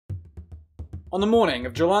On the morning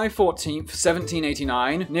of July 14th,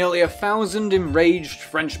 1789, nearly 1,000 enraged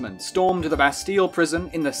Frenchmen stormed the Bastille prison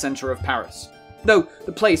in the centre of Paris. Though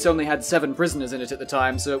the place only had 7 prisoners in it at the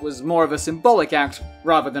time, so it was more of a symbolic act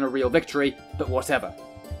rather than a real victory, but whatever.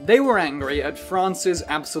 They were angry at France's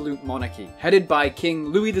absolute monarchy, headed by King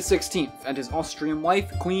Louis XVI and his Austrian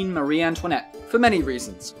wife, Queen Marie Antoinette, for many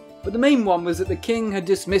reasons. But the main one was that the king had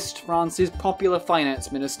dismissed France's popular finance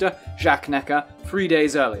minister, Jacques Necker, 3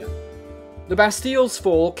 days earlier. The Bastille's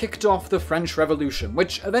fall kicked off the French Revolution,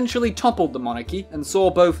 which eventually toppled the monarchy and saw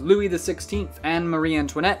both Louis XVI and Marie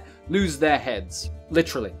Antoinette lose their heads,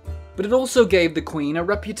 literally. But it also gave the Queen a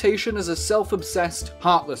reputation as a self-obsessed,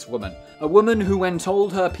 heartless woman, a woman who, when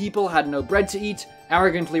told her people had no bread to eat,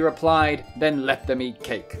 arrogantly replied, "Then let them eat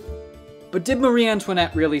cake." But did Marie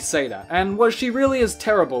Antoinette really say that, and was she really as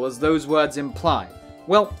terrible as those words imply?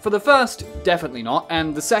 Well, for the first, definitely not,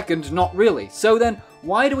 and the second, not really. So then,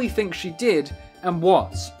 why do we think she did, and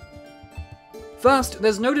was? First,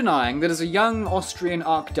 there's no denying that as a young Austrian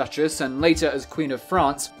Archduchess and later as Queen of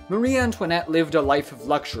France, Marie Antoinette lived a life of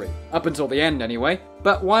luxury, up until the end anyway.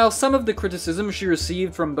 But while some of the criticism she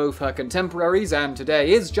received from both her contemporaries and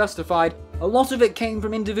today is justified, a lot of it came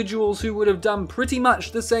from individuals who would have done pretty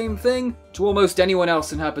much the same thing to almost anyone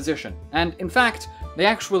else in her position, and in fact, they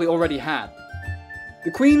actually already had. The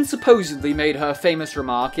Queen supposedly made her famous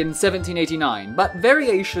remark in 1789, but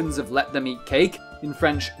variations of "let them eat cake," in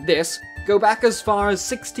French this, go back as far as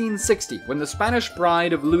 1660, when the Spanish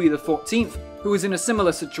bride of Louis XIV, who was in a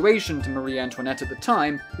similar situation to Marie Antoinette at the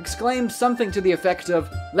time, exclaimed something to the effect of,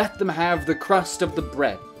 "Let them have the crust of the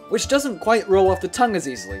bread," which doesn't quite roll off the tongue as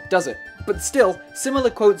easily, does it? But still, similar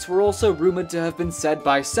quotes were also rumoured to have been said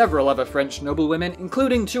by several other French noblewomen,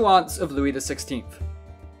 including 2 aunts of Louis XVI.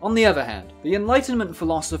 On the other hand, the Enlightenment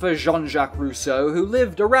philosopher Jean-Jacques Rousseau, who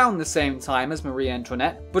lived around the same time as Marie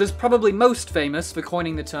Antoinette, but is probably most famous for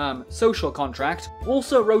coining the term social contract,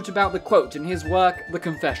 also wrote about the quote in his work The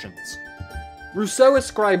Confessions. Rousseau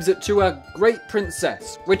ascribes it to a great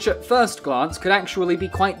princess, which at first glance could actually be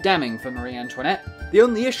quite damning for Marie Antoinette, the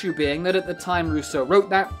only issue being that at the time Rousseau wrote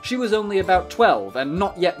that, she was only about 12 and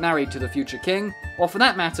not yet married to the future king, or for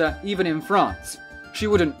that matter, even in France. She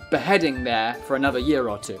wouldn't beheading there for another year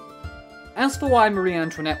or 2. As for why Marie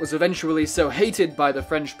Antoinette was eventually so hated by the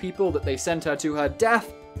French people that they sent her to her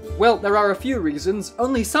death, well, there are a few reasons,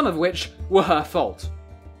 only some of which were her fault.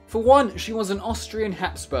 For one, she was an Austrian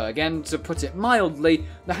Habsburg, and to put it mildly,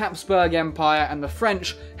 the Habsburg Empire and the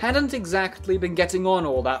French hadn't exactly been getting on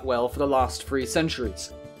all that well for the last 3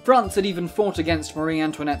 centuries. France had even fought against Marie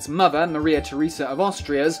Antoinette's mother, Maria Theresa of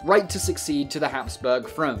Austria's, right to succeed to the Habsburg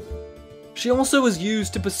throne. She also was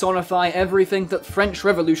used to personify everything that French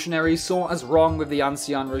revolutionaries saw as wrong with the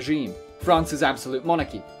Ancien regime, France's absolute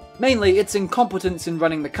monarchy. Mainly its incompetence in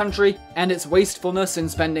running the country, and its wastefulness in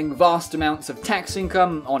spending vast amounts of tax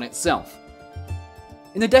income on itself.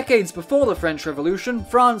 In the decades before the French Revolution,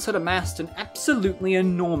 France had amassed an absolutely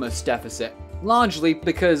enormous deficit, largely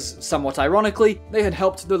because, somewhat ironically, they had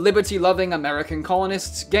helped the liberty-loving American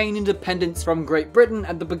colonists gain independence from Great Britain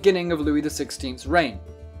at the beginning of Louis XVI's reign.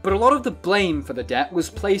 But a lot of the blame for the debt was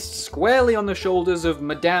placed squarely on the shoulders of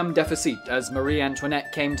Madame Deficit, as Marie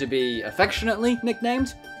Antoinette came to be affectionately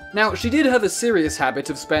nicknamed. Now, she did have a serious habit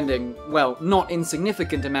of spending, well, not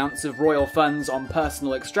insignificant amounts of royal funds on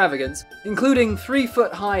personal extravagance, including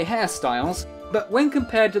 3-foot-high hairstyles, but when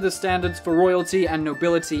compared to the standards for royalty and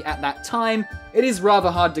nobility at that time, it is rather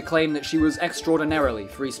hard to claim that she was extraordinarily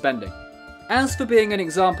free spending. As for being an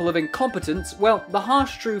example of incompetence, well, the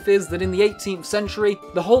harsh truth is that in the 18th century,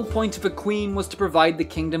 the whole point of a queen was to provide the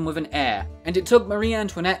kingdom with an heir, and it took Marie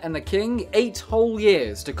Antoinette and the king 8 whole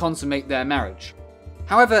years to consummate their marriage.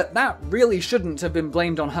 However, that really shouldn't have been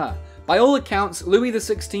blamed on her. By all accounts, Louis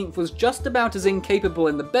XVI was just about as incapable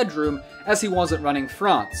in the bedroom as he was at running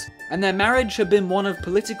France, and their marriage had been one of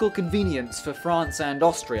political convenience for France and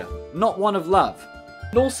Austria, not one of love.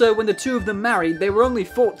 And also, when the 2 of them married, they were only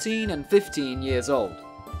 14 and 15 years old.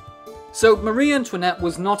 So Marie Antoinette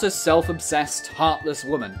was not a self-obsessed, heartless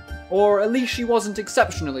woman, or at least she wasn't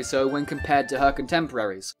exceptionally so when compared to her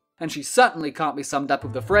contemporaries, and she certainly can't be summed up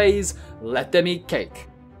with the phrase, "let them eat cake."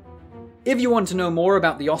 If you want to know more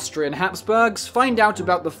about the Austrian Habsburgs, find out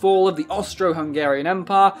about the fall of the Austro-Hungarian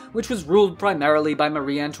Empire, which was ruled primarily by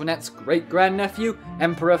Marie Antoinette's great-grandnephew,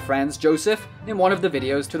 Emperor Franz Joseph, in one of the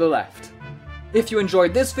videos to the left. If you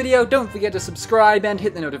enjoyed this video, don't forget to subscribe and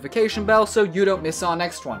hit the notification bell so you don't miss our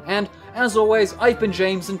next one. And, as always, I've been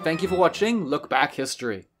James and thank you for watching Look Back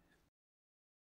History.